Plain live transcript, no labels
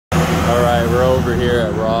Alright, we're over here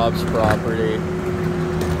at Rob's property.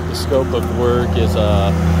 The scope of work is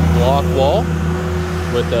a block wall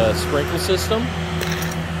with a sprinkler system.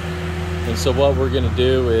 And so what we're going to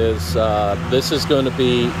do is, this is going to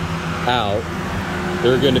be out.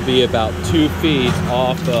 They're going to be about 2 feet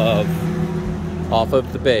off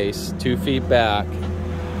of the base, 2 feet back.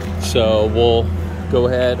 So we'll go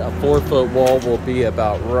ahead, a 4-foot wall will be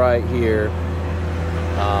about right here.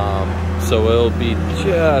 So it'll be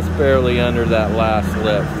just barely under that last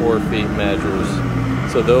lip, 4 feet measures.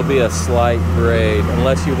 So there'll be a slight grade,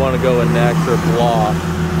 unless you want to go an extra block.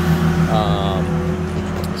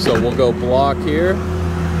 So we'll go block here,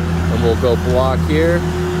 and we'll go block here.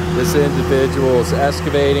 This individual is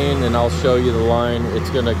excavating, and I'll show you the line.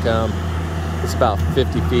 It's gonna come, it's about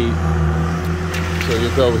 50 feet. So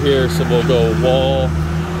you'll go here, so we'll go wall.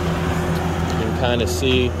 You can kind of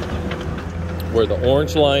see where the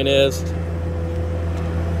orange line is,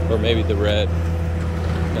 or maybe the red.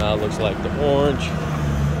 Now it looks like the orange.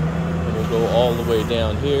 And we'll go all the way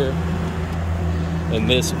down here. And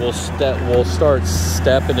this we'll start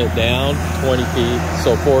stepping it down 20 feet,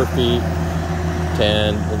 so 4 feet,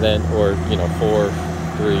 10, and then, or 4,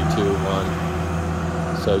 3, 2,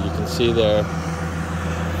 1. So you can see there.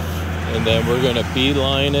 And then we're gonna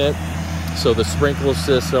beeline it. So the sprinkler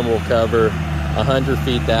system will cover 100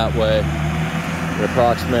 feet that way, and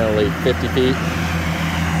approximately 50 feet.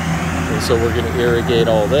 And so we're gonna irrigate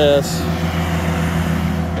all this.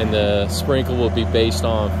 And the sprinkle will be based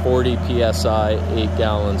on 40 PSI, 8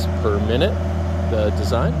 gallons per minute, the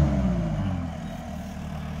design.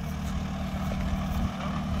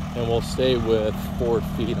 And we'll stay with 4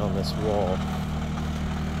 feet on this wall.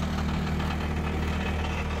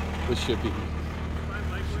 Which should be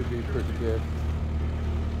pretty good.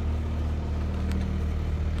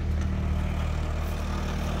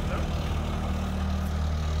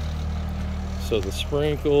 So the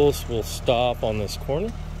sprinkles will stop on this corner,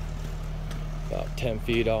 about 10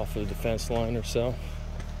 feet off of the fence line or so.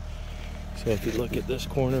 So if you look at this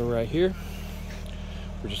corner right here,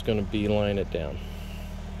 we're just going to beeline it down.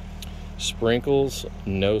 Sprinkles,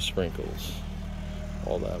 no sprinkles.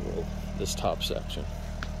 All that will, this top section.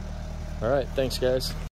 All right, thanks guys.